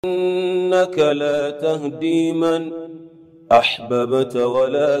إنك لا تهدي من أحببت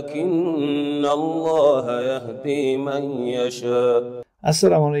ولكن الله يهدي من يشاء.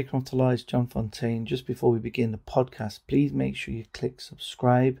 Assalamu alaikum wa rahmatullah, it's John Fontaine. Just before we begin the podcast, please make sure you click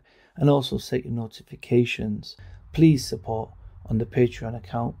subscribe and also set your notifications. Please support on the Patreon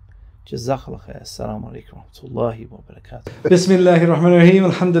account. Jazakallah khair. Assalamu alaikum wa rahmatullahi wa barakatuh. Bismillahir Rahmanir Rahim.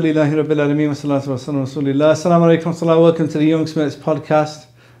 Alhamdulillahi Rabbil Alameen. Wa salatu wa salam Rasulillah. Assalamu alaikum wa rahmatullah. Welcome to the Young Smiths podcast.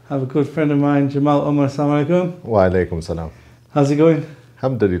 I have a good friend of mine, Jamal Umar. Assalamu alaikum. Wa alaikum salam. How's it going?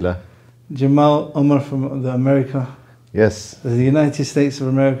 Alhamdulillah. Jamal Umar from America. Yes. The United States of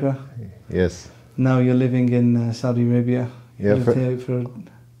America. Yes. Now you're living in Saudi Arabia. Yeah.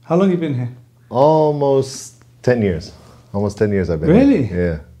 How long have you been here? Almost 10 years. Almost 10 years I've been Really?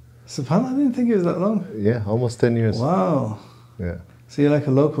 here. SubhanAllah, I didn't think it was that long. Yeah, almost 10 years. Wow. Yeah. So you're like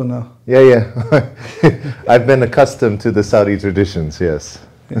a local now. Yeah. I've been accustomed to the Saudi traditions, yes.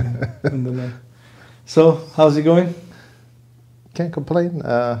 Yeah, alhamdulillah. So, how's it going? Can't complain.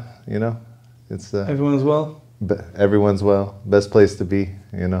 It's Everyone's well? everyone's well. Best place to be,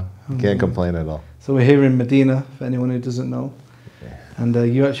 Can't complain at all. So we're here in Medina, for anyone who doesn't know. And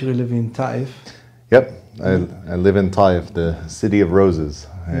you actually live in Taif. Yep. I live in Taif, the city of roses.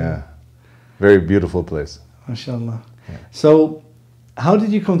 Yeah. Very beautiful place. MashaAllah. Yeah. So, how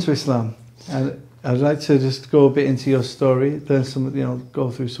did you come to Islam? And I'd like to just go a bit into your story, learn some, go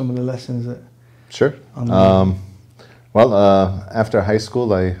through some of the lessons that. Sure. After high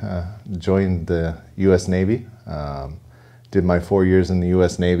school, I joined the U.S. Navy. Did my 4 years in the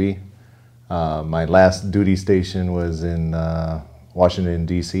U.S. Navy. My last duty station was in Washington,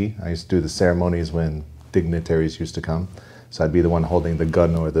 D.C. I used to do the ceremonies when dignitaries used to come. So I'd be the one holding the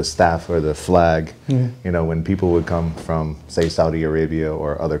gun or the staff or the flag, when people would come from, say, Saudi Arabia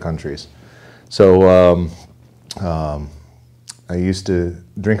or other countries. So I used to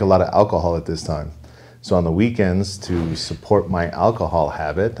drink a lot of alcohol at this time. So on the weekends, to support my alcohol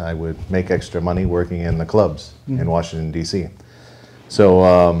habit, I would make extra money working in the clubs in Washington, D.C.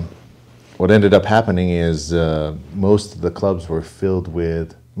 So what ended up happening is most of the clubs were filled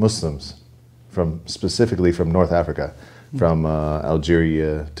with Muslims, specifically from North Africa, from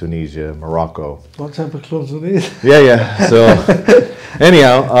Algeria, Tunisia, Morocco. What type of clubs were these? Yeah. So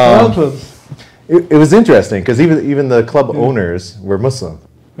anyhow, clubs. It was interesting because even the club owners were Muslim,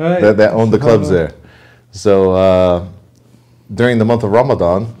 Right. that owned the clubs there. So during the month of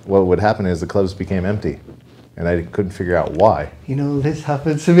Ramadan, what would happen is the clubs became empty, and I couldn't figure out why. This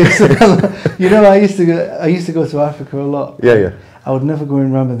happened to me. I used to go to Africa a lot. Yeah. I would never go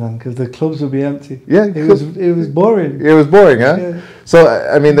in Ramadan because the clubs would be empty. Yeah, it was boring. It was boring, huh? Yeah. So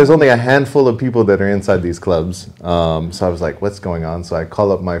there's only a handful of people that are inside these clubs. So I was like, what's going on? So I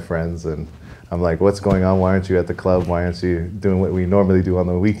call up my friends and I'm like, what's going on? Why aren't you at the club? Why aren't you doing what we normally do on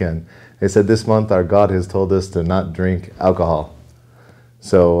the weekend? They said, this month our God has told us to not drink alcohol.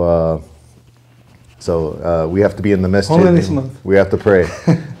 So we have to be in the masjid. Only this month. We have to pray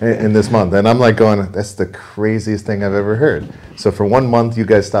in this month. And I'm like going, that's the craziest thing I've ever heard. So for 1 month, you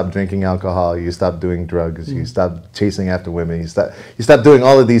guys stop drinking alcohol, you stop doing drugs, you stop chasing after women, you stop doing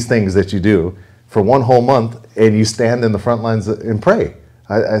all of these things that you do for 1 whole month, and you stand in the front lines and pray.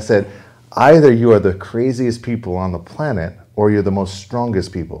 I said, either you are the craziest people on the planet, or you're the most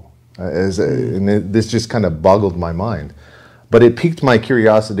strongest people. And this just kind of boggled my mind. But it piqued my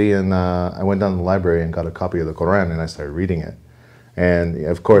curiosity, and I went down to the library and got a copy of the Quran, and I started reading it. And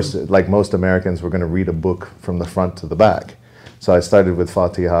of course, like most Americans, we're going to read a book from the front to the back. So I started with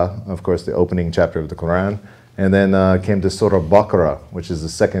Fatiha, of course, the opening chapter of the Quran, and then came to Surah Baqarah, which is the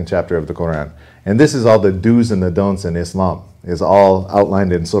second chapter of the Quran. And this is all the do's and the don'ts in Islam. It's all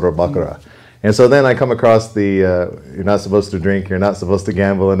outlined in Surah Baqarah. And so then I come across you're not supposed to drink, you're not supposed to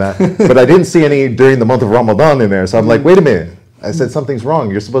gamble and that. But I didn't see any during the month of Ramadan in there. So I'm like, wait a minute. I said, something's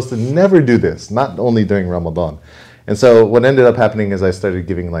wrong. You're supposed to never do this, not only during Ramadan. And so what ended up happening is I started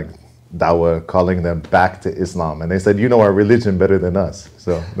giving dawah, calling them back to Islam. And they said, you know our religion better than us.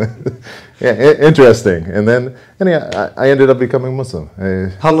 So, yeah, interesting. And then I ended up becoming Muslim.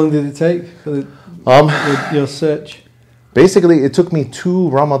 How long did it take for your search? Basically, it took me 2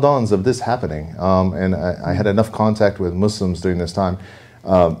 Ramadans of this happening. And I had enough contact with Muslims during this time.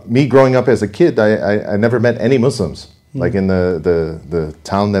 Me growing up as a kid, I never met any Muslims. Like in the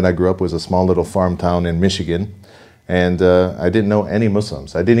town that I grew up was a small little farm town in Michigan. And I didn't know any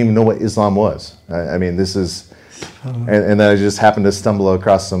Muslims. I didn't even know what Islam was. This is... And then I just happened to stumble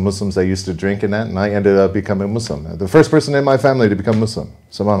across some Muslims I used to drink and that, and I ended up becoming Muslim. The first person in my family to become Muslim.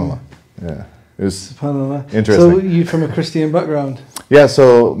 SubhanAllah. Yeah. It was interesting. So you from a Christian background? Yeah,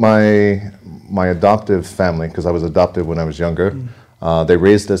 so my adoptive family, because I was adopted when I was younger, they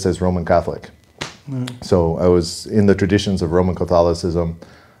raised us as Roman Catholic. So I was in the traditions of Roman Catholicism.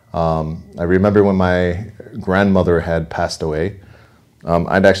 I remember when my grandmother had passed away.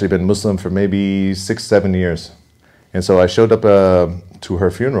 I'd actually been Muslim for maybe 6-7 years. And so I showed up to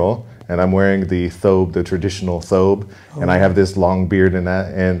her funeral, and I'm wearing the thobe, the traditional thobe, and I have this long beard and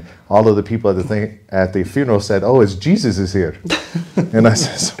that. And all of the people at the funeral said, "Oh, it's Jesus is here." And I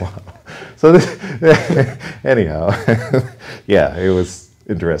said, "Wow." So anyhow, yeah, it was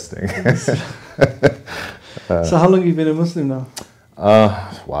interesting. So how long have you been a Muslim now?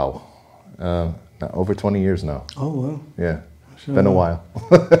 Wow, over 20 years now. Oh, wow. Yeah, Mashallah. been a while.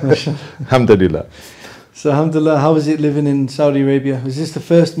 Alhamdulillah. So alhamdulillah, how is it living in Saudi Arabia? Is this the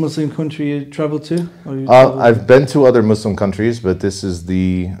first Muslim country you travelled to? I've been to other Muslim countries, but this is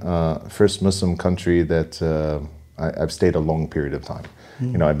the first Muslim country that I've stayed a long period of time.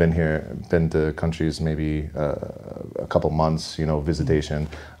 You know, I've been to countries maybe a couple months, you know, visitation.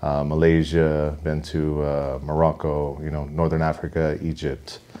 Malaysia, been to Morocco, you know, Northern Africa,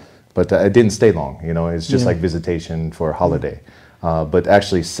 Egypt. But I didn't stay long, you know, it's just like visitation for a holiday. But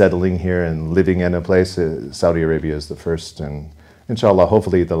actually settling here and living in a place, Saudi Arabia is the first, and inshallah,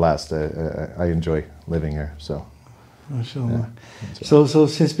 hopefully the last. I enjoy living here, so. MashaAllah. Yeah. So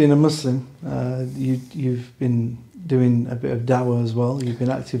since being a Muslim, you've been doing a bit of dawah as well. You've been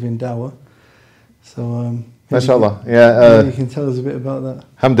active in dawah. So, MashaAllah. Maybe you can tell us a bit about that.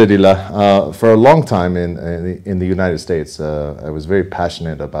 Alhamdulillah. For a long time in the United States, I was very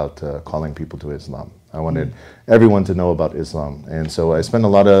passionate about calling people to Islam. I wanted everyone to know about Islam. And so I spent a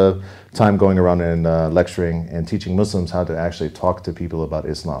lot of time going around and lecturing and teaching Muslims how to actually talk to people about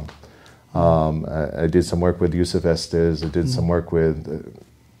Islam. I did some work with Yusuf Estes. I did some work with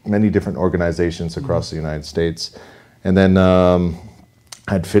many different organizations across the United States. And then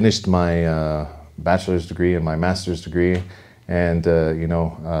I'd finished my bachelor's degree and my master's degree. And, you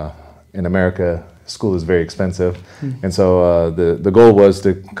know, in America, school is very expensive. And so the goal was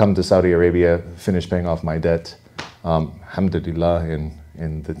to come to Saudi Arabia, finish paying off my debt. Alhamdulillah,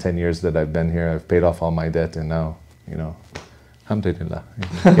 in the 10 years that I've been here, I've paid off all my debt, and now, you know, alhamdulillah,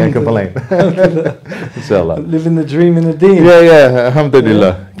 can't complain. Inshallah. Living the dream in the deen. Yeah,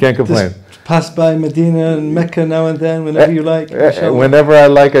 alhamdulillah, can't complain. Just pass by Medina and Mecca now and then, whenever you like. Whenever I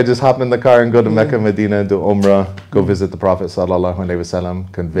like, I just hop in the car and go to Mecca, Medina, do Umrah, go visit the Prophet sallallahu alaihi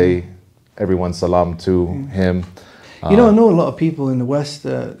wasallam, convey everyone's salam to him. You know, I know a lot of people in the West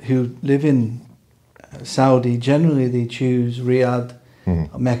who live in Saudi. Generally, they choose Riyadh,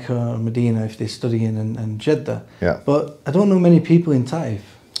 Mecca, or Medina if they're studying, and Jeddah. Yeah. But I don't know many people in Taif.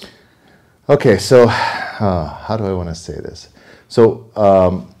 Okay, so how do I want to say this? So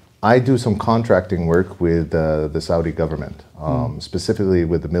I do some contracting work with the Saudi government, specifically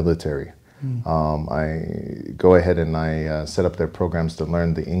with the military. I go ahead and I set up their programs to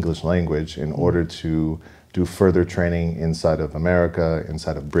learn the English language in order to do further training inside of America,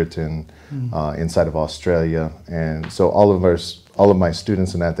 inside of Britain, inside of Australia. And so all of my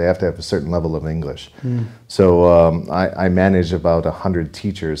students in that, they have to have a certain level of English. So I manage about 100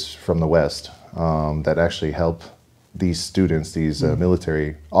 teachers from the West that actually help these students, these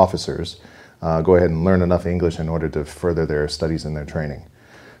military officers, go ahead and learn enough English in order to further their studies and their training.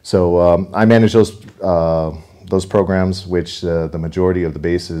 So I manage those programs, which the majority of the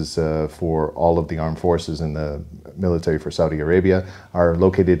bases for all of the armed forces in the military for Saudi Arabia are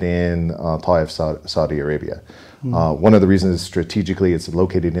located in Taif, Saudi Arabia. One of the reasons strategically it's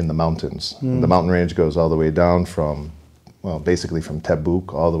located in the mountains. The mountain range goes all the way down from, well, basically from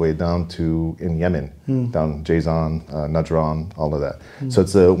Tabuk all the way down to in Yemen, down Jazan, Najran, all of that. So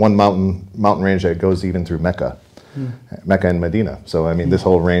it's the one mountain range that goes even through Mecca. Mecca and Medina. So I mean, this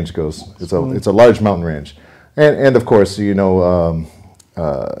whole range goes. It's a large mountain range, and of course, you know,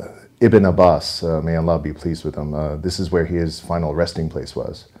 Ibn Abbas, may Allah be pleased with him. This is where his final resting place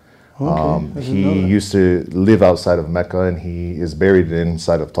was. Okay, he used to live outside of Mecca, and he is buried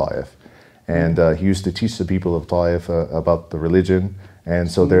inside of Taif. And he used to teach the people of Taif about the religion.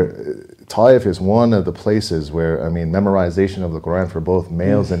 And so Taif is one of the places where, I mean, memorization of the Quran for both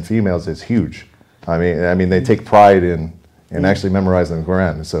males and females is huge. I mean, they take pride in actually memorizing the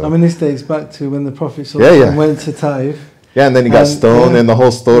Quran. So I mean, this dates back to when the Prophet went to Taif. Yeah, and then he got stoned and the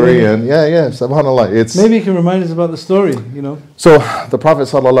whole story. And subhanAllah. Maybe you can remind us about the story, you know. So the Prophet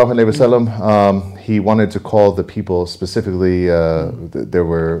sallallahu alaihi wasallam, he wanted to call the people, specifically, there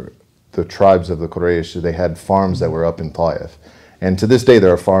were the tribes of the Quraysh. They had farms that were up in Taif. And to this day,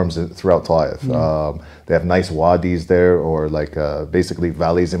 there are farms throughout Taif. They have nice wadis there, or like basically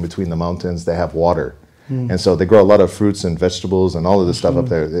valleys in between the mountains. They have water. And so they grow a lot of fruits and vegetables and all of this stuff up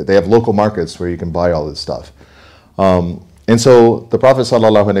there. They have local markets where you can buy all this stuff. And And so the Prophet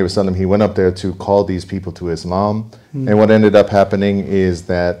ﷺ, he went up there to call these people to Islam. And what ended up happening is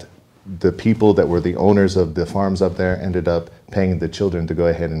that the people that were the owners of the farms up there ended up paying the children to go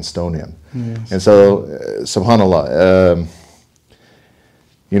ahead and stone him. Yes. And so, subhanAllah,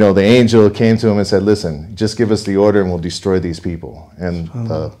 you know, the angel came to him and said, listen, just give us the order and we'll destroy these people. And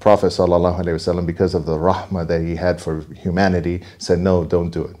the Prophet ﷺ, because of the rahmah that he had for humanity, said, no,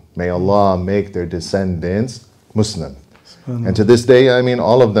 don't do it. May Allah make their descendants Muslim. And to this day, I mean,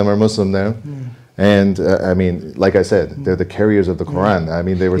 all of them are Muslim there. And I mean, like I said, they're the carriers of the Quran. I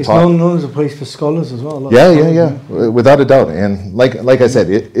mean, they were It's taught. known as a place for scholars as well. a lot of Yeah, scholars, yeah, without a doubt. And like I said,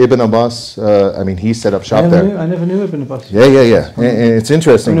 Ibn Abbas, I mean, he set up shop there. I never knew Ibn Abbas. Yeah. And it's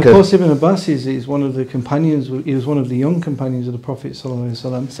interesting And of because. course, Ibn Abbas is one of the companions. He was one of the young companions of the Prophet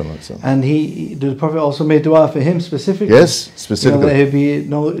ﷺ. And the Prophet also made dua for him specifically. Yes, You know, specifically. that he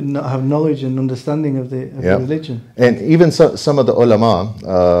have knowledge and understanding of the religion. And even some of the ulama,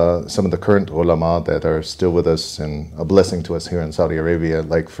 some of the current ulama that are still with us and a blessing to us here in Saudi Arabia,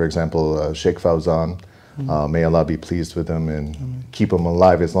 like for example, Sheikh Fawzan, may Allah be pleased with him and keep him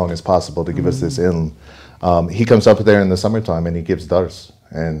alive as long as possible to give us this ilm. He comes up there in the summertime and he gives dars.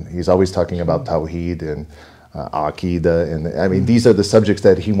 And he's always talking about Tawheed and Aqidah. And I mean, these are the subjects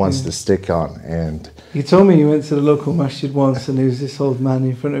that he wants to stick on. And He told me you went to the local masjid once and there was this old man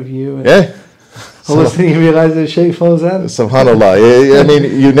in front of you. And yeah. all of a sudden you realised it was Sheikh Fawzan. Subhanallah. I mean,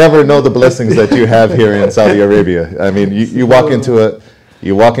 you never know the blessings that you have here in Saudi Arabia. I mean, you walk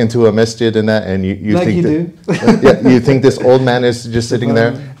into a masjid and that, and you Like think you yeah, you think this old man is just sitting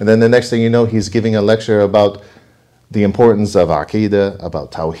there, and then the next thing you know, he's giving a lecture about the importance of Aqidah,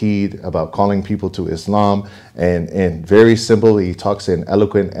 about Tawheed, about calling people to Islam, and very simple. He talks in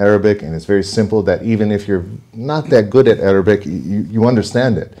eloquent Arabic, and it's very simple that even if you're not that good at Arabic, you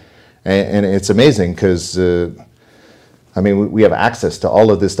understand it. And it's amazing because, I mean, we have access to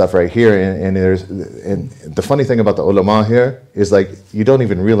all of this stuff right here. And the funny thing about the ulama here is like, you don't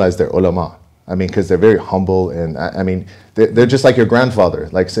even realize they're ulama. I mean, because they're very humble. And I mean, they're just like your grandfather,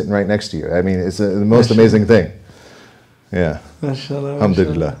 like sitting right next to you. I mean, it's the most amazing thing. Yeah. MashaAllah.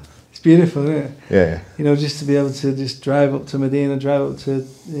 Alhamdulillah. It's beautiful, isn't it? Yeah. You know, just to be able to just drive up to Medina, drive up to,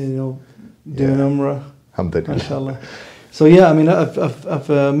 do an Umrah. Alhamdulillah. MashaAllah. So yeah, I mean, I've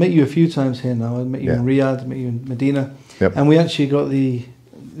met you a few times here now. I met you in Riyadh, met you in Medina, Yep. and we actually got the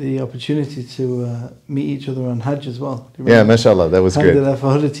opportunity to meet each other on Hajj as well. Do you Yeah, remember? mashallah, that was great. Alhamdulillah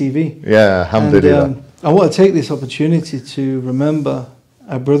for Huda TV. Yeah, alhamdulillah. And, I want to take this opportunity to remember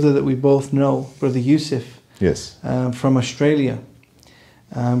a brother that we both know, Brother Yusuf, Yes. from Australia.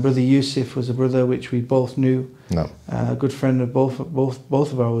 Brother Yusuf was a brother which we both knew, No. a good friend of both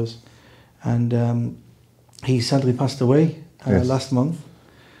of ours, and he sadly passed away Yes. last month.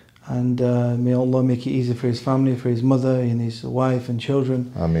 And may Allah make it easy for his family, for his mother and his wife and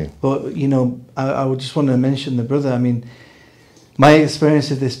children. Ameen. But I would just want to mention the brother. I mean, my experience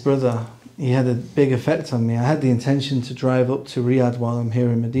of this brother, he had a big effect on me. I had the intention to drive up to Riyadh while I'm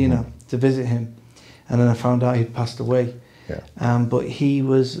here in Medina to visit him, and then I found out he'd passed away. Yeah. But he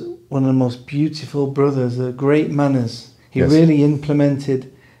was one of the most beautiful brothers, great manners. He Yes. really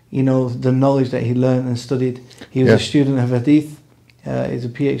implemented, the knowledge that he learned and studied. He was a student of Hadith. He's a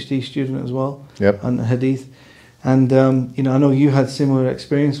PhD student as well on Hadith. And, I know you had similar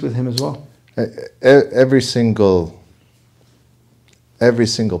experience with him as well. Every single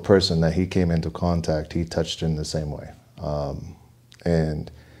person that he came into contact, he touched in the same way.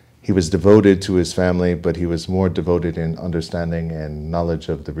 And he was devoted to his family, but he was more devoted in understanding and knowledge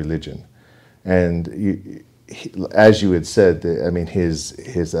of the religion. And as you had said, I mean, his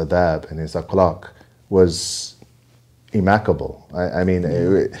adab and his akhlaq was immaculable. I mean,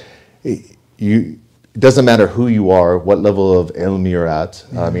 it doesn't matter who you are, what level of ilm you're at.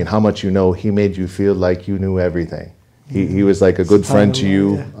 I mean, how much you know. He made you feel like you knew everything. He was like a good friend to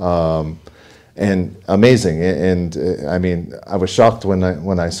you, and amazing. And I mean, I was shocked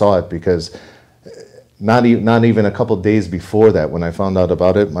when I saw it, because not even a couple days before that, when I found out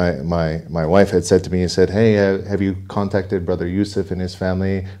about it, my wife had said to me, said, "Hey, have you contacted Brother Yusuf and his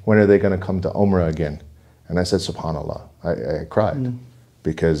family? When are they going to come to Umrah again?" And I said, "Subhanallah." I cried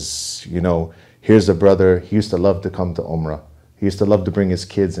because, here's a brother. He used to love to come to Umrah. He used to love to bring his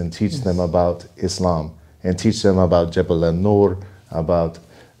kids and teach them about Islam and teach them about Jabal al-Nur, about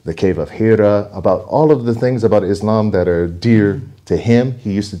the cave of Hira, about all of the things about Islam that are dear to him.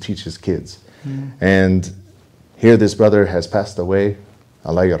 He used to teach his kids. And here this brother has passed away.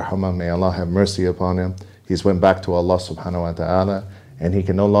 Allah yarhamah, may Allah have mercy upon him. He's went back to Allah subhanahu wa ta'ala, and he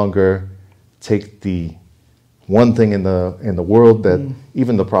can no longer take the one thing in the world that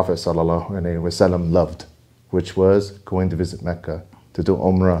even the Prophet sallallahu alaihi wasallam loved, which was going to visit Mecca, to do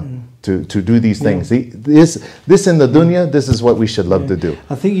Umrah, to do these things. This in the dunya, this is what we should love to do.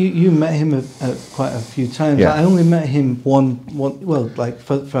 I think you met him quite a few times. Yeah. I only met him like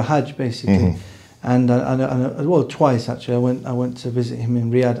for Hajj basically, and well, twice actually. I went to visit him in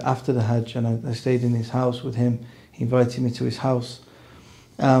Riyadh after the Hajj, and I stayed in his house with him. He invited me to his house.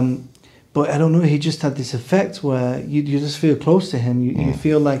 But I don't know, he just had this effect where you just feel close to him. You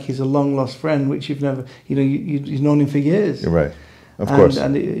feel like he's a long lost friend, which you've never, you've known him for years. You're right, of course.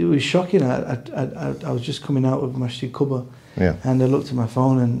 And it was shocking. I was just coming out of Masjid Quba, and I looked at my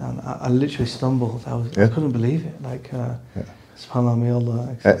phone and I literally stumbled. I couldn't believe it. Like, subhanAllah, may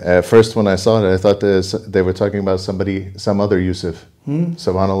Allah. At first, when I saw it, I thought they were talking about some other Yusuf,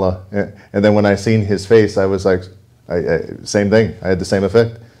 subhanAllah. And then when I seen his face, I was like, same thing. I had the same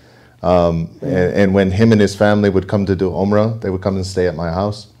effect. And when him and his family would come to do Umrah, they would come and stay at my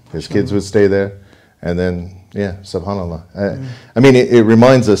house. His kids would stay there. And then, subhanAllah. I mean, it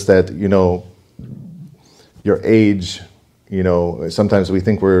reminds us that, your age, sometimes we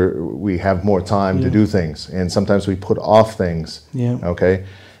think we have more time to do things. And sometimes we put off things. Okay?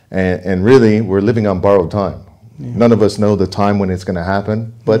 And really, we're living on borrowed time. None of us know the time when it's going to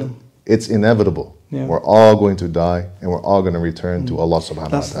happen, but it's inevitable. We're all going to die, and we're all going to return to Allah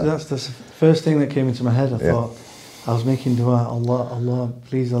subhanahu wa ta'ala. That's the first thing that came into my head. I thought, I was making dua, Allah,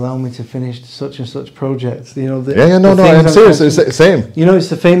 please allow me to finish such and such projects. I'm serious. Same. It's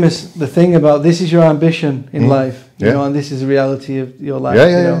the thing about this is your ambition in life, and this is the reality of your life.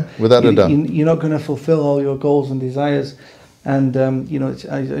 Without a doubt. You're not going to fulfill all your goals and desires. And,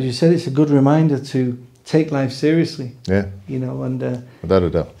 as you said, it's a good reminder to take life seriously. And without a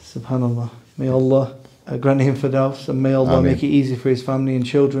doubt. SubhanAllah. May Allah grant him firdaus, and may Allah make it easy for his family and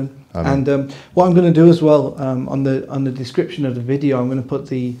children. Ameen. And what I'm going to do as well, on the description of the video, I'm going to put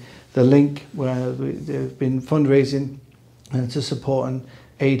the link where they've been fundraising to support and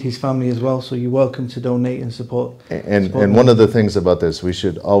aid his family as well. So you're welcome to donate and support. And one of the things about this, we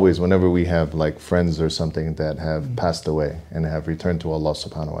should always, whenever we have like friends or something that have passed away and have returned to Allah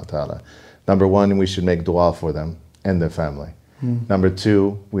subhanahu wa ta'ala, number one, we should make dua for them and their family. Number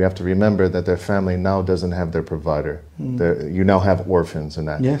two, we have to remember that their family now doesn't have their provider. You now have orphans and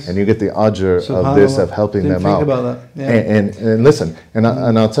that. Yes. And you get the ajr of this, of helping them out. About that. And listen, and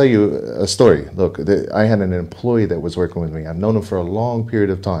I'll tell you a story. Look, I had an employee that was working with me. I've known him for a long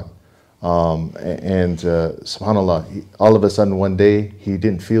period of time. SubhanAllah, all of a sudden one day, he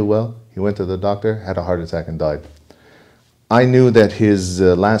didn't feel well. He went to the doctor, had a heart attack and died. I knew that his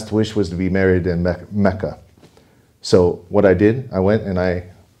last wish was to be married in Mecca. So what I did, I went and I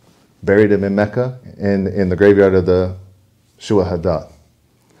buried him in Mecca, in the graveyard of the Shuhada,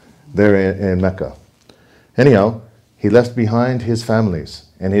 there in Mecca. Anyhow, he left behind his families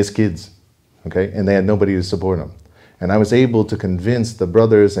and his kids, okay? And they had nobody to support him. And I was able to convince the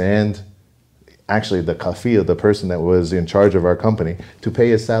brothers and actually the kafir, the person that was in charge of our company, to pay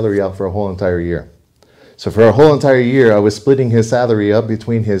his salary out for a whole entire year. So for a whole entire year, I was splitting his salary up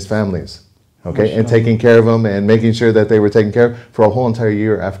between his families. Okay, and taking care of them and making sure that they were taken care of for a whole entire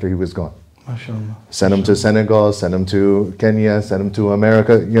year after he was gone. MashaAllah. Send them to Senegal, send them to Kenya, send them to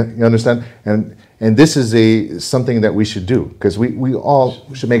America. You understand? And this is something that we should do, because we all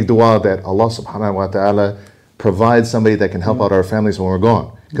should make dua that Allah subhanahu wa ta'ala provides somebody that can help out our families when we're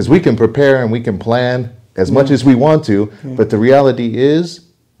gone. Because we can prepare and we can plan as much as we want to, but the reality is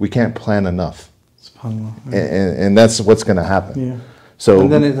we can't plan enough. SubhanAllah. And that's what's going to happen. So,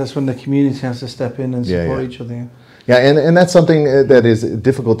 and then that's when the community has to step in and support each other. Yeah, and that's something that is a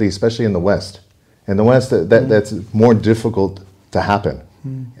difficulty, especially in the West. In the West, that's more difficult to happen.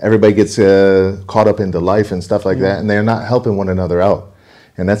 Everybody gets caught up into life and stuff like that, and they're not helping one another out.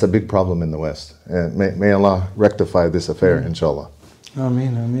 And that's a big problem in the West. And may Allah rectify this affair, inshallah.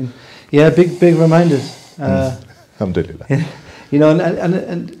 Ameen. Yeah, big reminders. Alhamdulillah.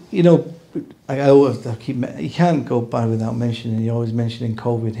 I keep, you can't go by without mentioning, you're always mentioning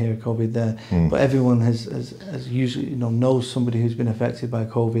COVID here, COVID there, but everyone has usually, knows somebody who's been affected by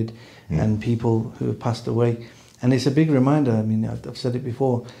COVID and people who have passed away. And it's a big reminder. I mean, I've said it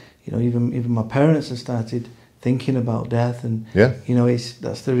before, even my parents have started thinking about death, and,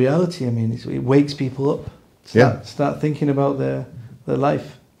 that's the reality. I mean, it wakes people up. Start thinking about their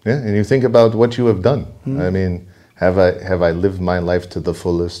life. Yeah, and you think about what you have done. I mean, have I lived my life to the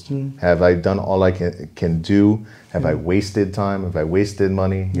fullest? Have I done all I can do? Have I wasted time? Have I wasted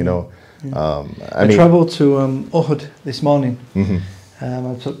money? I traveled to Uhud this morning.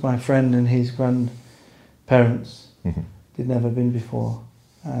 I took my friend and his grandparents. They'd never been before,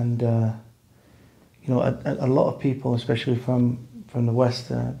 and a lot of people, especially from from the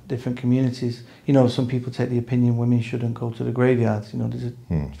West, different communities. You know, some people take the opinion women shouldn't go to the graveyards. You know, there's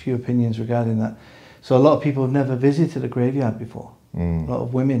a few opinions regarding that. So a lot of people have never visited a graveyard before. A lot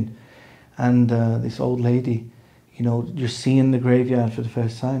of women, and this old lady, you know, just seeing the graveyard for the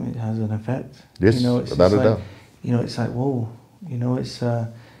first time, it has an effect. Yes, you know, it's without a like, doubt. you know, it's like, whoa, you know, it's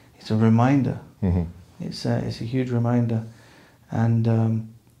a reminder. Mm-hmm. It's a huge reminder, and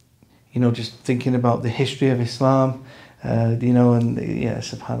you know, just thinking about the history of Islam, you know, and yeah,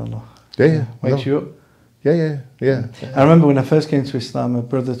 subhanallah. Yeah. Wakes you up. Yeah. I remember when I first came to Islam, my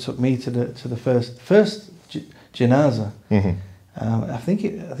brother took me to the first janazah. Mm-hmm. I think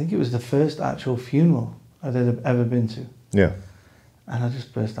it was the first actual funeral I'd ever been to. Yeah. And I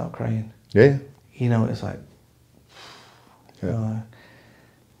just burst out crying. Yeah. You know, it's like, you know,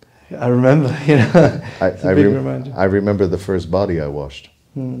 I remember, you know, it's a big reminder. I remember the first body I washed.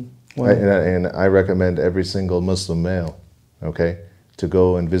 Wow. And I recommend every single Muslim male, okay, to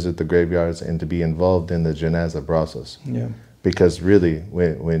go and visit the graveyards and to be involved in the janazah process. Yeah. Because really,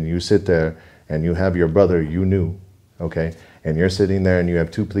 when you sit there and you have your brother you knew, okay, and you're sitting there and you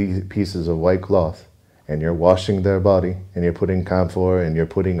have two pieces of white cloth and you're washing their body and you're putting camphor and you're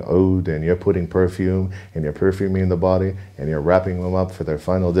putting oud and you're putting perfume and you're perfuming the body and you're wrapping them up for their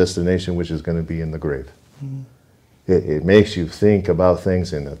final destination, which is going to be in the grave. It makes you think about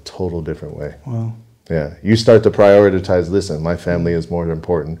things in a total different way. Wow. Yeah, you start to prioritize, listen, my family is more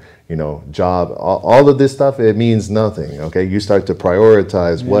important, you know, job, all of this stuff, it means nothing, okay? You start to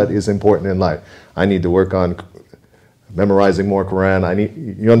prioritize what is important in life. I need to work on memorizing more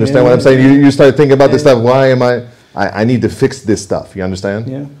Quran. You understand what I'm saying? You start thinking about this stuff. Why am I need to fix this stuff, you understand?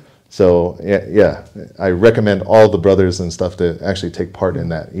 Yeah. So, yeah, I recommend all the brothers and stuff to actually take part in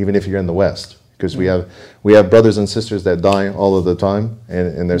that, even if you're in the West. Because we have brothers and sisters that die all of the time,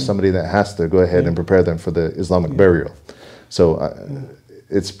 and there's somebody that has to go ahead and prepare them for the Islamic burial. So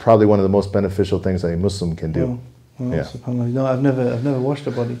it's probably one of the most beneficial things that a Muslim can do. Well, Yeah. subhanAllah. No, I've never washed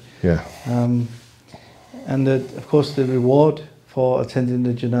a body. Yeah. And of course the reward for attending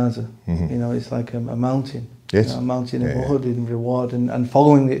the janazah, you know, it's like a mountain. Yes. You know, a mountain of Uhud in reward, and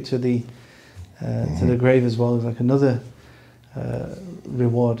following it to the grave as well is like another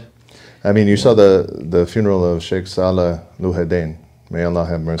reward. I mean, you saw the funeral of Sheikh Salah Luhadain. May Allah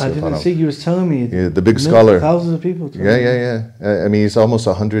have mercy I upon didn't him. see, you was telling me. Yeah, the big scholar. Thousands of people. Yeah. I mean, he's almost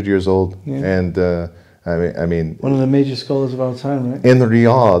 100 years old. Yeah. And I mean, one of the major scholars of our time, right? in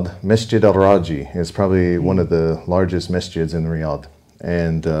Riyadh, Masjid al-Raji is probably one of the largest masjids in Riyadh.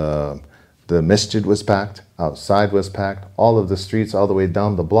 And the masjid was packed, outside was packed, all of the streets all the way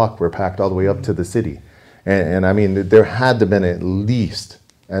down the block were packed all the way up to the city. And I mean, there had to have been at least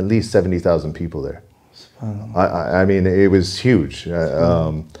 70,000 people there. I mean, it was huge.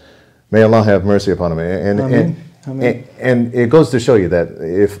 May Allah have mercy upon him. Ameen. And it goes to show you that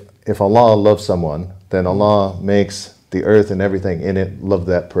if Allah loves someone, then Allah makes the earth and everything in it love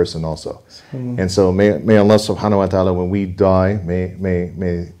that person also. And so may Allah subhanahu wa ta'ala, when we die,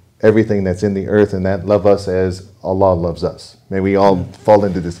 may everything that's in the earth and that love us as Allah loves us. May we all fall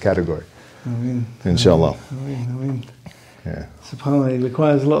into this category. Ameen. Inshallah. Ameen. Yeah. SubhanAllah, it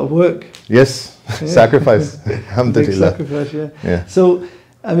requires a lot of work. Yes, sacrifice. Big Alhamdulillah. sacrifice, Yeah. So,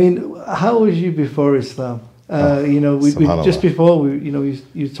 I mean, how was you before Islam? You know, we just before you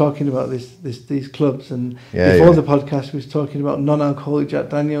were talking about these clubs, and before the podcast, we was talking about non-alcoholic Jack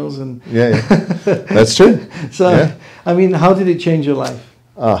Daniels, and That's true. So, I mean, how did it change your life?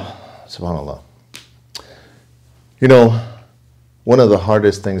 Subhanallah. You know, one of the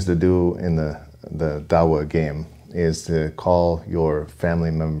hardest things to do in the dawah game is to call your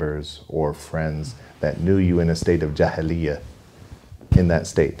family members or friends that knew you in a state of jahiliyyah in that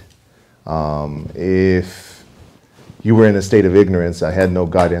state. If you were in a state of ignorance, I had no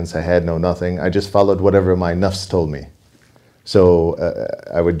guidance, I had no nothing, I just followed whatever my nafs told me. So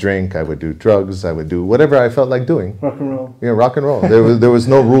I would drink, I would do drugs, I would do whatever I felt like doing. Rock and roll. Yeah, rock and roll. There was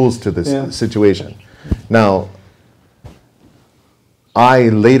no rules to this situation. Now, I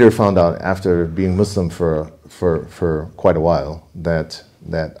later found out after being Muslim for quite a while that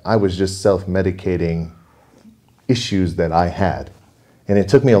I was just self-medicating issues that I had. And it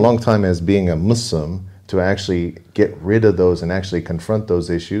took me a long time as being a Muslim to actually get rid of those and actually confront those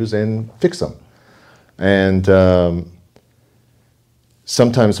issues and fix them. And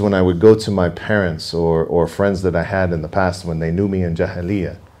sometimes when I would go to my parents or friends that I had in the past when they knew me in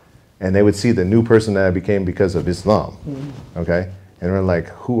Jahiliyyah, and they would see the new person that I became because of Islam, okay? And they're like,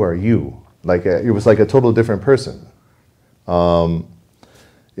 who are you? Like, it was like a total different person. You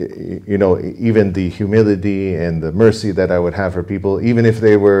know, even the humility and the mercy that I would have for people, even if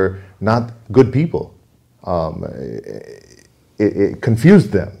they were not good people, it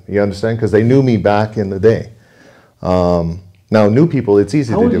confused them. You understand? Because they knew me back in the day. Now, new people, it's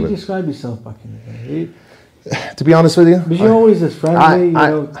easy How to would do you it. describe yourself back in the day? To be honest with you, Was you always as friendly?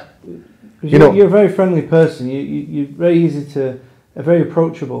 you know, you're a very friendly person. You're very easy to, very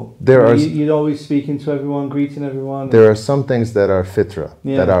approachable. You'd always speaking to everyone, greeting everyone. there are some things that are fitra,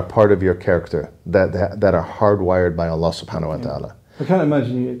 Yeah. that are part of your character, that are hardwired by Allah subhanahu wa ta'ala. I can't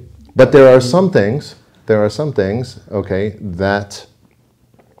imagine you. But there are some things, okay, that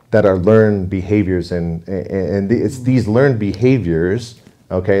are learned behaviors, and it's these learned behaviors,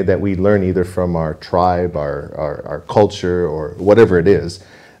 okay, that we learn either from our tribe, our culture, or whatever it is,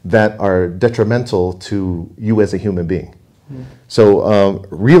 that are detrimental to you as a human being. So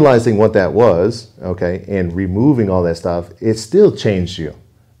realizing what that was, okay, and removing all that stuff, it still changed you.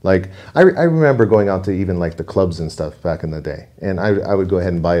 Like, I remember going out to even like the clubs and stuff back in the day, and I would go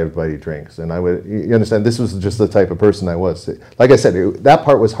ahead and buy everybody drinks, and you understand, this was just the type of person I was. Like I said, that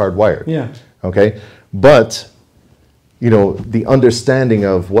part was hardwired. Yeah. Okay, but you know, the understanding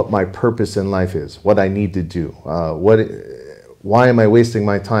of what my purpose in life is, what I need to do, why am I wasting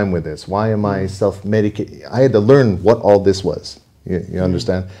my time with this? Why am I self-medicating? I had to learn what all this was. You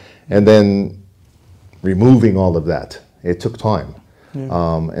understand? And then removing all of that, it took time.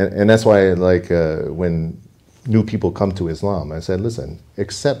 Yeah. And that's why, like, when new people come to Islam, I said, listen,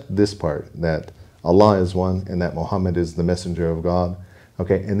 accept this part, that Allah is one and that Muhammad is the messenger of God,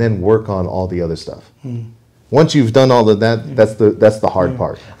 okay, and then work on all the other stuff. Once you've done all of that, that's the hard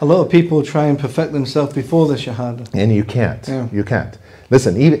part. A lot of people try and perfect themselves before the Shahada. And you can't. Yeah. You can't.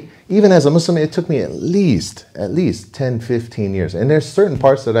 Listen, even as a Muslim, it took me at least 10, 15 years. And there's certain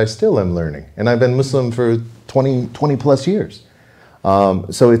parts that I still am learning. And I've been Muslim for 20 plus years.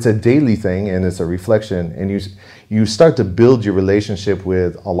 So it's a daily thing, and it's a reflection, and you start to build your relationship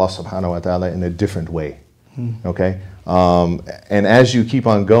with Allah subhanahu wa ta'ala in a different way. Okay? And as you keep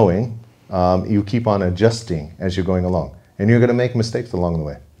on going, you keep on adjusting as you're going along. And you're going to make mistakes along the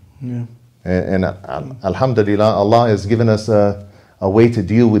way. Yeah. And alhamdulillah, Allah has given us a way to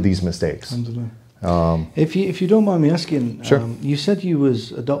deal with these mistakes. If you don't mind me asking, sure. You said you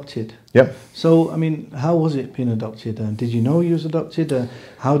was adopted. Yep. So, I mean, how was it being adopted? Did you know you was adopted?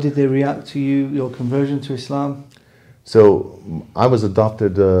 How did they react to your conversion to Islam? So, I was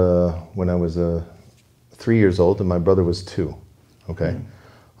adopted when I was 3 years old, and my brother was 2. Okay.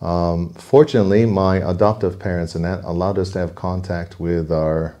 Fortunately, my adoptive parents and that allowed us to have contact with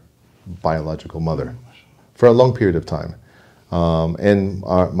our biological mother for a long period of time. And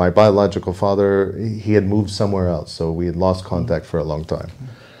my biological father, he had moved somewhere else, so we had lost contact for a long time.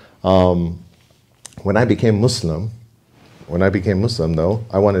 When I became Muslim, though,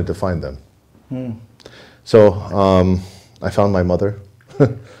 I wanted to find them. So I found my mother.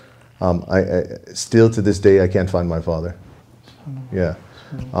 I still to this day I can't find my father. Yeah.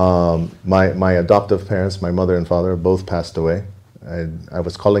 My adoptive parents, my mother and father, both passed away. I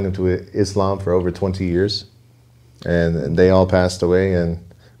was calling them to Islam for over 20 years. And they all passed away, and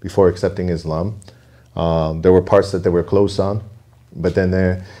before accepting Islam. There were parts that they were close on, but then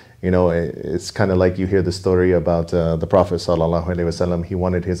it's kind of like you hear the story about the Prophet ﷺ. He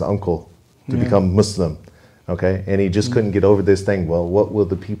wanted his uncle to become Muslim, okay? And he just couldn't get over this thing. Well, what will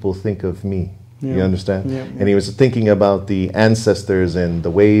the people think of me? Yeah. You understand? Yeah. And he was thinking about the ancestors and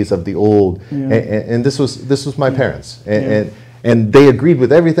the ways of the old. Yeah. And this was my parents. And they agreed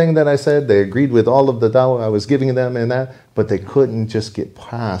with everything that I said. They agreed with all of the dawah I was giving them and that, but they couldn't just get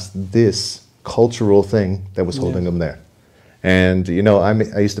past this cultural thing that was holding them there. And,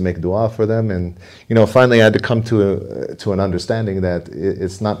 I used to make dua for them, and, finally I had to come to an understanding that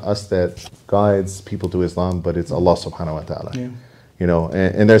it's not us that guides people to Islam, but it's Allah subhanahu wa ta'ala. Yeah.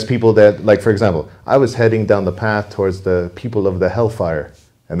 And there's people that, like, for example, I was heading down the path towards the people of the hellfire,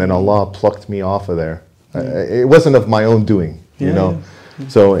 and then Allah plucked me off of there. It wasn't of my own doing.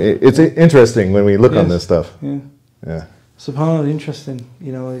 So it's interesting when we look on this stuff. Yeah. SubhanAllah, interesting.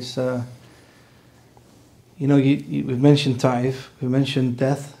 It's we've mentioned Taif, we mentioned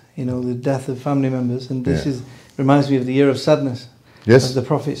death. The death of family members, and this reminds me of the year of sadness. Yes. Of the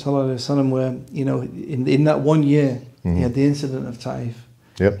Prophet ﷺ, where in that 1 year he had the incident of Taif.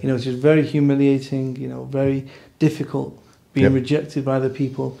 Yep. It's just very humiliating. very difficult, being rejected by the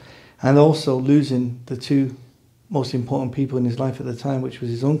people, and also losing the 2 most important people in his life at the time, which was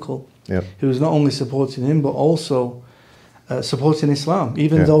his uncle, who was not only supporting him, but also supporting Islam,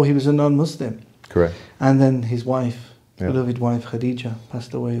 even though he was a non-Muslim. Correct. And then his wife, beloved wife, Khadija,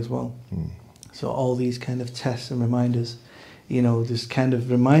 passed away as well. So all these kind of tests and reminders, just kind of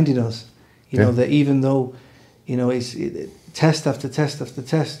reminded us, that even though, it's test after test after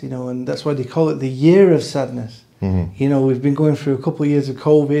test, and that's why they call it the year of sadness. You know, we've been going through a couple of years of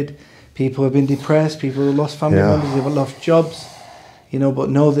COVID. People have been depressed. People have lost family members. They've lost jobs. You know, but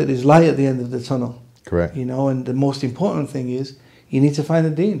know that there's light at the end of the tunnel. Correct. You know, and the most important thing is you need to find the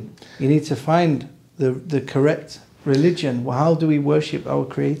deen. You need to find the correct religion. Well, how do we worship our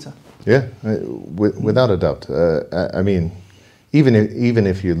Creator? Yeah, without a doubt. I mean, even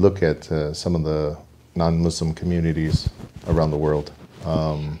if you look at some of the non-Muslim communities around the world,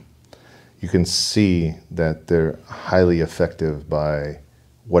 you can see that they're highly effective by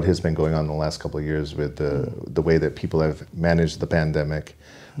what has been going on in the last couple of years with the way that people have managed the pandemic,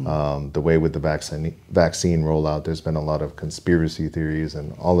 the way with the vaccine rollout. There's been a lot of conspiracy theories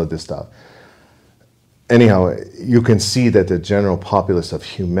and all of this stuff. Anyhow, you can see that the general populace of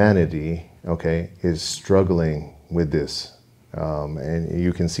humanity, okay, is struggling with this. And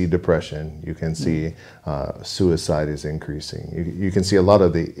you can see depression, you can see suicide is increasing. You can see a lot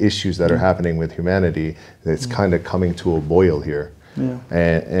of the issues that are happening with humanity that's kind of coming to a boil here. Yeah.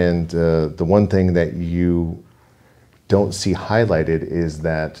 And the one thing that you don't see highlighted is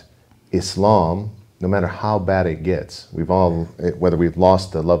that Islam, no matter how bad it gets, whether we've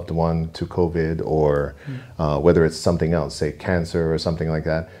lost a loved one to COVID or whether it's something else, say cancer or something like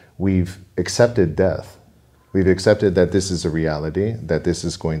that, we've accepted death. We've accepted that this is a reality, that this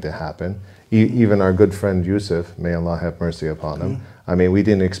is going to happen. Even our good friend Yusuf, may Allah have mercy upon him. I mean, we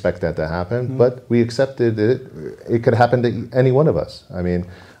didn't expect that to happen, but we accepted it. It could happen to any one of us. I mean,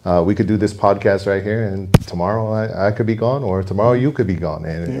 we could do this podcast right here, and tomorrow I could be gone, or tomorrow you could be gone,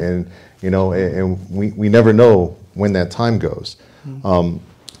 and you know, and we never know when that time goes.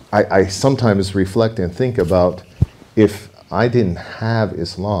 I sometimes reflect and think about, if I didn't have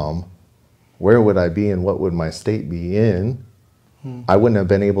Islam, where would I be and what would my state be in? I wouldn't have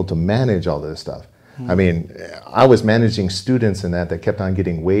been able to manage all this stuff. I mean, I was managing students and that kept on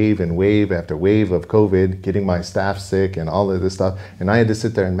getting wave and wave after wave of COVID, getting my staff sick and all of this stuff. And I had to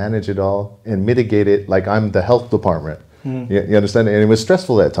sit there and manage it all and mitigate it like I'm the health department. You understand? And it was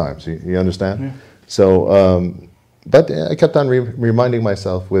stressful at times, you understand? So, but I kept on reminding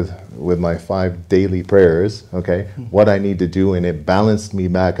myself with my 5 daily prayers, okay, what I need to do, and it balanced me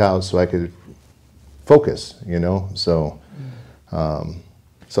back out so I could focus, you know. So, do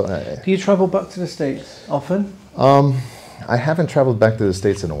you travel back to the States often? I haven't traveled back to the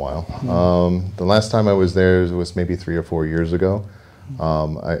States in a while. The last time I was there was maybe 3 or 4 years ago.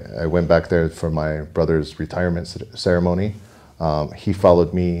 I went back there for my brother's retirement ceremony. He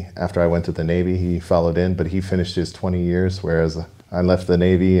followed me after I went to the Navy. He followed in, but he finished his 20 years, whereas I left the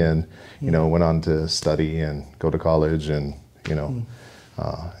Navy and, you know, went on to study and go to college and, you know,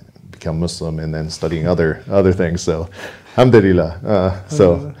 become Muslim and then studying other things. So, alhamdulillah.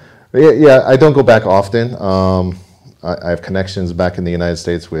 So, yeah, I don't go back often. I have connections back in the United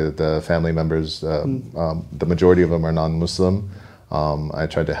States with family members. The majority of them are non-Muslim. I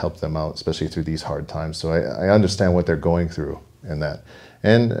try to help them out, especially through these hard times. So I understand what they're going through in that.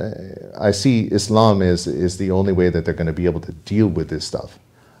 And I see Islam is the only way that they're going to be able to deal with this stuff.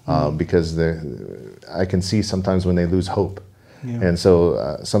 Because I can see sometimes when they lose hope. Yeah. And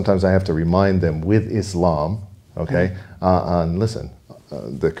so sometimes I have to remind them with Islam, okay, listen,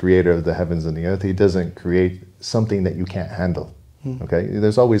 the creator of the heavens and the earth, he doesn't create something that you can't handle, okay?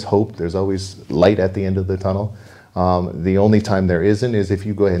 There's always hope, there's always light at the end of the tunnel. The only time there isn't is if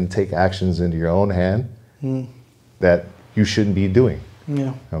you go ahead and take actions into your own hand that you shouldn't be doing,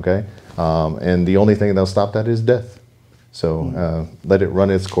 okay? And the only thing that'll stop that is death. So let it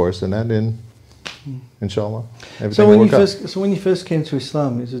run its course, and then inshallah, everything will work out. So when you first came to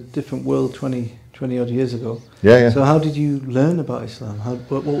Islam, it was a different world 20 odd years ago. Yeah. So how did you learn about Islam?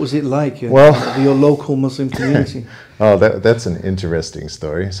 What was it like? Your local Muslim community. Oh, that's an interesting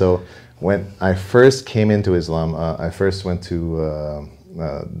story. So when I first came into Islam, I first went to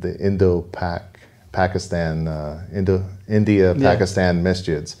the Indo-Pakistan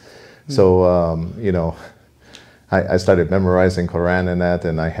masjids. So you know, I started memorizing Quran and that,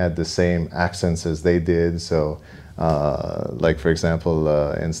 and I had the same accents as they did. So, like for example,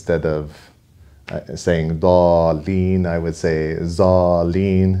 instead of saying Daalin, I would say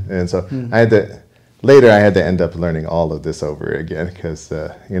Zaalin, and so I had to end up learning all of this over again because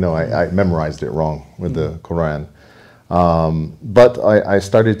you know, I memorized it wrong with the Quran. But I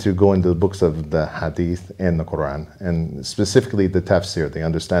started to go into the books of the Hadith and the Quran, and specifically the tafsir, the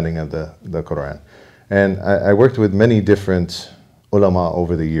understanding of the Quran. And I worked with many different ulama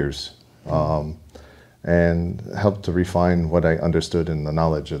over the years, and helped to refine what I understood and the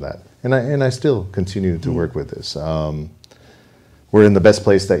knowledge of that. And I still continue to work with this. We're in the best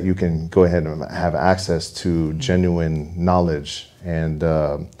place that you can go ahead and have access to genuine knowledge. And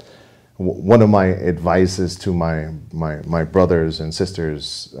one of my advices to my brothers and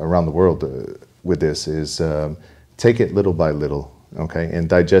sisters around the world with this is take it little by little, okay, and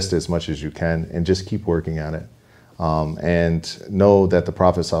digest it as much as you can, and just keep working at it. And know that the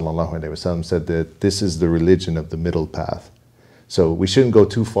Prophet ﷺ said that this is the religion of the middle path. So we shouldn't go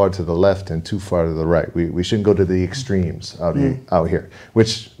too far to the left and too far to the right. We shouldn't go to the extremes out here,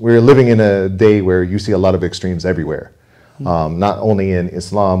 which we're living in a day where you see a lot of extremes everywhere. Not only in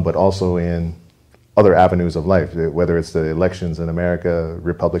Islam, but also in other avenues of life, whether it's the elections in America,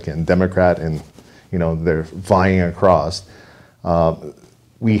 Republican, Democrat, and they're vying across.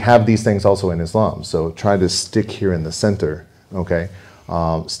 We have these things also in Islam, so try to stick here in the center, okay?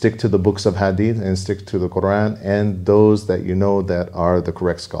 Stick to the books of Hadith and stick to the Quran and those that that are the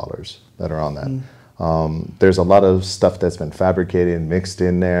correct scholars that are on that. There's a lot of stuff that's been fabricated and mixed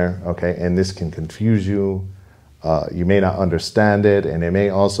in there, okay? And this can confuse you. You may not understand it, and it may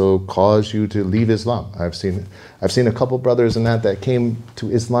also cause you to leave Islam. I've seen a couple brothers in that came to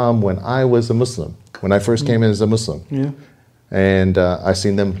Islam when I was a Muslim, when I first came in as a Muslim. Yeah. And I've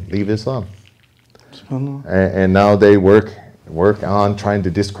seen them leave Islam. And now they work on trying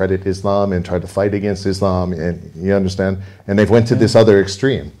to discredit Islam and try to fight against Islam, and you understand? And they've went to this other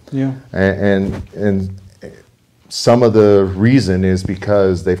extreme. Yeah. And some of the reason is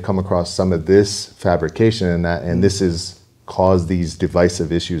because they've come across some of this fabrication and this has caused these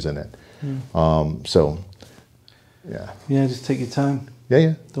divisive issues in it. So, yeah. Yeah, just take your time.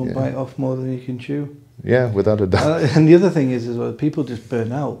 Yeah. Don't bite off more than you can chew. Yeah, without a doubt. And the other thing is as well, people just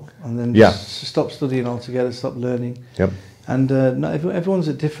burn out and then just stop studying altogether, stop learning. Yep. And not everyone's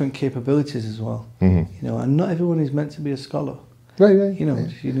at different capabilities as well. Mm-hmm. And not everyone is meant to be a scholar. Right. You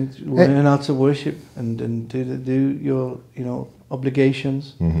need to learn how to worship and do your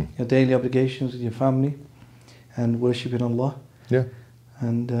obligations, your daily obligations with your family, and worshiping Allah. Yeah.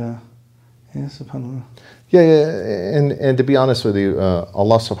 And subhanAllah. Yeah. And to be honest with you,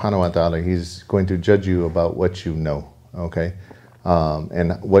 Allah subhanahu wa ta'ala, He's going to judge you about what you know, okay?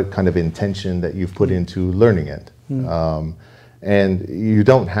 And what kind of intention that you've put into learning it. And you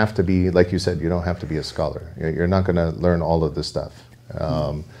don't have to be, like you said, you don't have to be a scholar. You're not going to learn all of this stuff.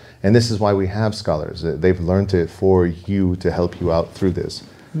 And this is why we have scholars. They've learned it for you to help you out through this.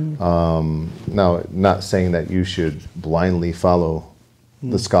 Now, not saying that you should blindly follow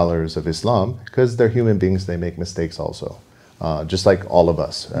the scholars of Islam, because they're human beings, they make mistakes also. Just like all of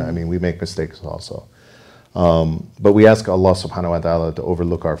us. I mean, we make mistakes also. But we ask Allah subhanahu wa ta'ala to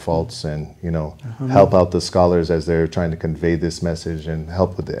overlook our faults and, help out the scholars as they're trying to convey this message and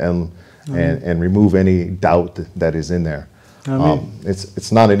help with the ilm and remove any doubt that is in there.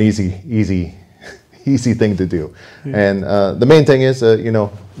 It's not an easy thing to do. Yeah. And the main thing is,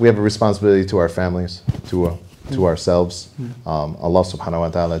 we have a responsibility to our families, to ourselves. Allah subhanahu wa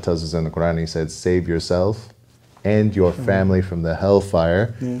ta'ala tells us in the Quran, He said, save yourself and your family from the hellfire,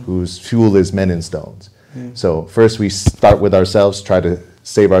 whose fuel is men and stones. So first we start with ourselves, try to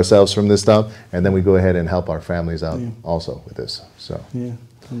save ourselves from this stuff, and then we go ahead and help our families out also with this. So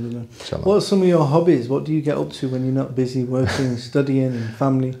what are some of your hobbies? What do you get up to when you're not busy working, studying, and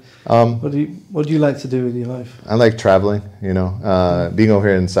family? What do you like to do with your life? I like traveling. Being over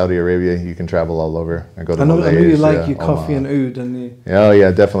here in Saudi Arabia, you can travel all over. I go to Malaysia, I know you like your coffee and oud, and you. Oh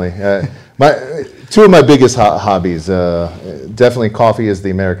yeah, definitely. Two of my biggest hobbies, definitely coffee is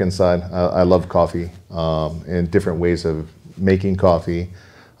the American side. I love coffee and different ways of making coffee.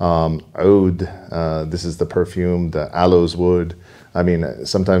 Oud, this is the perfume, the aloes wood. I mean,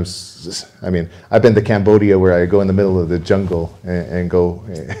 sometimes, I've been to Cambodia where I go in the middle of the jungle and go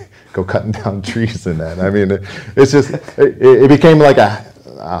cutting down trees and that. I mean, it's just, it became like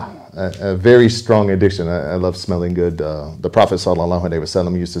a very strong addiction. I love smelling good. The Prophet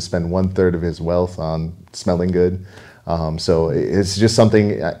ﷺ used to spend 1/3 of his wealth on smelling good. So it's just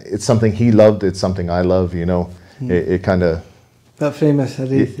something he loved. It's something I love, It kind of... That famous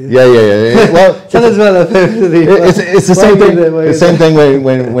hadith. Yeah. Well, tell us about that famous hadith. It's the same thing. The same thing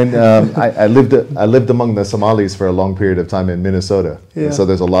when I lived among the Somalis for a long period of time in Minnesota. Yeah. So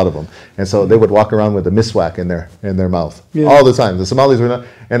there's a lot of them, and so they would walk around with a miswak in their mouth all the time. The Somalis were not,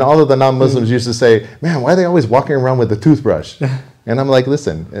 and all of the non-Muslims used to say, "Man, why are they always walking around with a toothbrush?" And I'm like,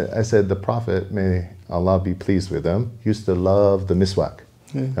 "Listen," I said, "the Prophet, may Allah be pleased with him, used to love the miswak."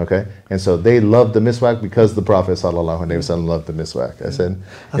 Okay, and so they loved the miswak because the Prophet ﷺ loved the miswak. I said,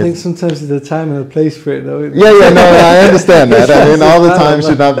 I think sometimes there's a time and a place for it, though. No, I understand that. I mean, all the time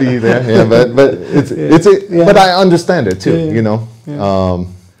should not be there. Yeah, but but I understand it too.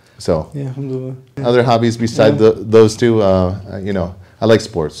 So other hobbies besides those two, I like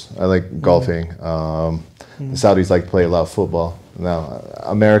sports. I like golfing. The Saudis like to play a lot of football. Now,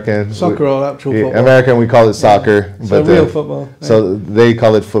 American Soccer or actual football? American, we call it soccer, So real football. So they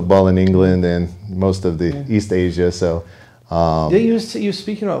call it football in England and most of the East Asia. So you were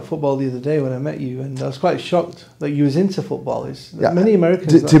speaking about football the other day when I met you, and I was quite shocked that you was into football. Many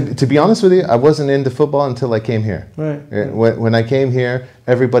Americans. To be honest with you, I wasn't into football until I came here. Right. When I came here,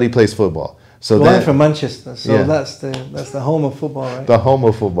 everybody plays football. So well, I'm from Manchester, so that's the home of football, right? The home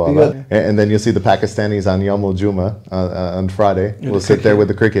of football. And then you'll see the Pakistanis on Yom Juma on Friday. We'll sit there with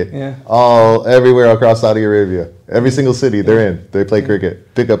the cricket. Yeah. Everywhere across Saudi Arabia. Every single city they're in, they play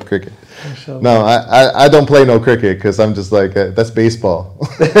cricket. Pick up cricket. No, I don't play no cricket because I'm just like, that's baseball.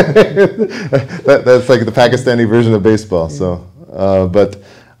 That's like the Pakistani version of baseball. So,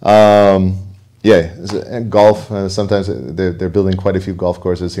 golf. Sometimes they're building quite a few golf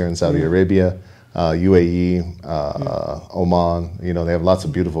courses here in Saudi Arabia, UAE, Oman. You know, they have lots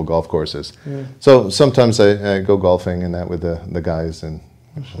of beautiful golf courses. Yeah. So sometimes I go golfing and that with the guys, and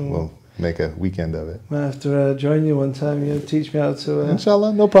we'll make a weekend of it. I have to join you one time. You teach me how to.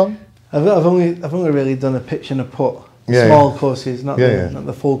 Inshallah, no problem. I've only really done a pitch and a putt. Small courses, not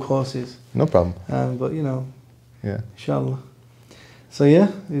the full courses. No problem. But you know, inshallah. So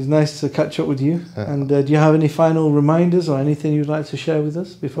it was nice to catch up with you. And do you have any final reminders or anything you'd like to share with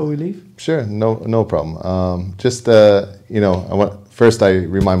us before we leave? Sure, no problem. First I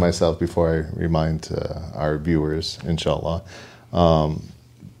remind myself before I remind our viewers, inshallah.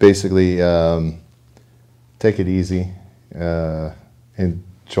 Basically, take it easy,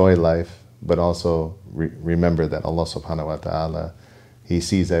 enjoy life, but also remember that Allah subhanahu wa ta'ala, He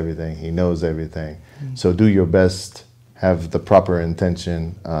sees everything, He knows everything. So do your best. Have the proper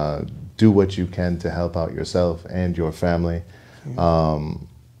intention, do what you can to help out yourself and your family.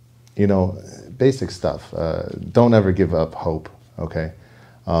 Basic stuff. Don't ever give up hope, okay?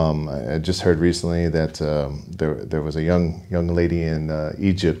 I just heard recently that there was a young lady in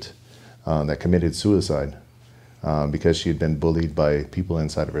Egypt that committed suicide because she had been bullied by people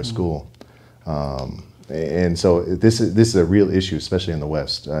inside of her school. And so this is a real issue, especially in the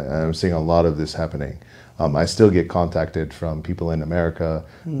West. I'm seeing a lot of this happening. I still get contacted from people in America,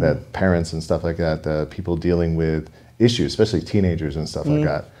 that parents and stuff like that, people dealing with issues, especially teenagers and stuff like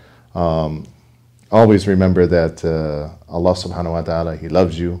that. Always remember that Allah subhanahu wa ta'ala, He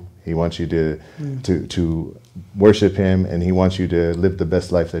loves you. He wants you to worship Him, and He wants you to live the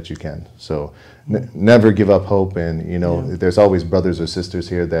best life that you can. So never give up hope, and there's always brothers or sisters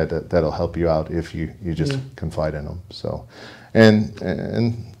here that'll help you out if you just confide in them. So, and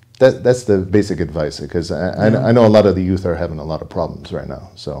that's the basic advice, because I know a lot of the youth are having a lot of problems right now.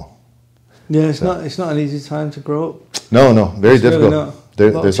 So it's not an easy time to grow up. No, very difficult.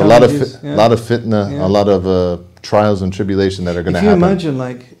 Really there's a lot of fitna, a lot of trials and tribulation that are going to happen. If you imagine,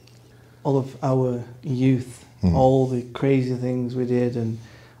 like, all of our youth, all the crazy things we did, and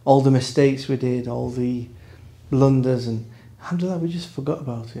all the mistakes we did, all the blunders, and alhamdulillah, we just forgot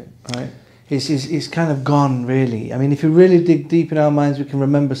about it, right? It's kind of gone, really. I mean, if you really dig deep in our minds, we can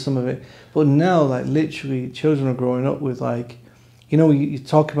remember some of it. But now, like, literally, children are growing up with, like, you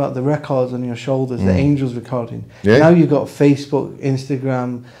talk about the records on your shoulders, the angels recording. Yeah. Now you've got Facebook,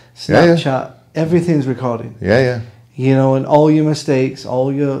 Instagram, Snapchat, everything's recording. And all your mistakes,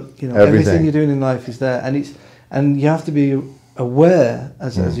 all your, everything you're doing in life is there. And you have to be aware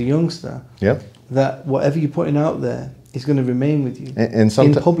as a youngster that whatever you're putting out there is going to remain with you in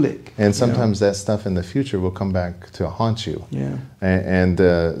public. And sometimes that stuff in the future will come back to haunt you. And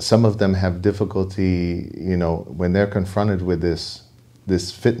some of them have difficulty, when they're confronted with this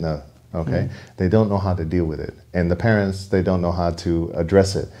fitna, they don't know how to deal with it. And the parents, they don't know how to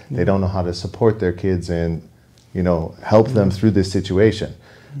address it. They don't know how to support their kids and, help them through this situation.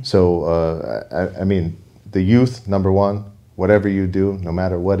 So, I mean, the youth, number one, whatever you do, no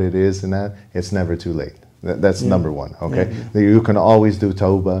matter what it is and that, it's never too late. That's number one, You can always do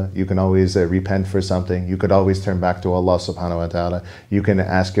tawbah. You can always repent for something. You could always turn back to Allah subhanahu wa ta'ala. You can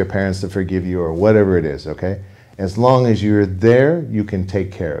ask your parents to forgive you or whatever it is, As long as you're there, you can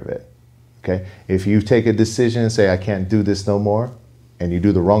take care of it, If you take a decision and say, I can't do this no more, and you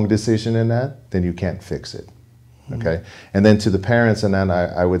do the wrong decision in that, then you can't fix it, And then to the parents, and then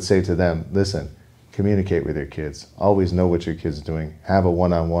I would say to them, listen, communicate with your kids. Always know what your kid's doing. Have a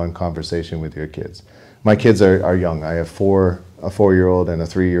one-on-one conversation with your kids. My kids are young. I have a 4-year-old and a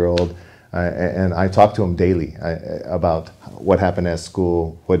 3-year-old, and I talk to them daily about what happened at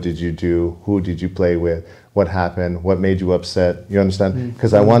school, what did you do, who did you play with, what happened, what made you upset. You understand?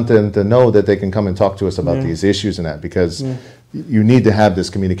 Because I want them to know that they can come and talk to us about these issues and that, because you need to have this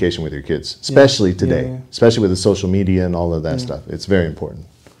communication with your kids, especially today, yeah. especially with the social media and all of that stuff. It's very important.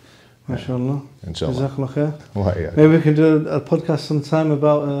 MashaAllah. Inshallah. Jazakallah khair. Well, yeah. Maybe we can do a podcast sometime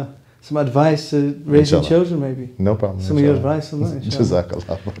about some advice to raising Inshallah. children, maybe. No problem. Some of your inshallah. advice on that, inshallah.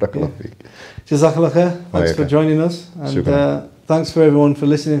 Jazakallah. Barakallah feek. Jazakallah khair. Thanks for Walaykum. joining us. And Shukran. thanks for everyone for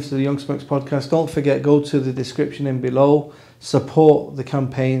listening to the Young Smokes podcast. Don't forget, go to the description in below. Support the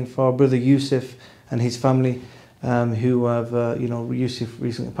campaign for our brother Yusuf and his family, who have, Yusuf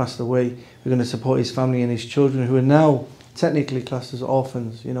recently passed away. We're going to support his family and his children who are now technically classed as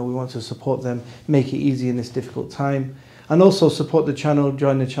orphans. We want to support them, make it easy in this difficult time. And also support the channel,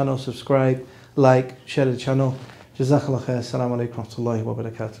 join the channel, subscribe, like, share the channel. Jazakallah khair. Assalamu alaikum wa rahmatullahi wa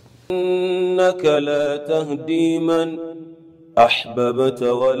barakatuh. إنك لا تهدي من أحببت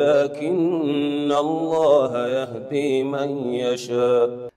ولكن الله يهدي من يشاء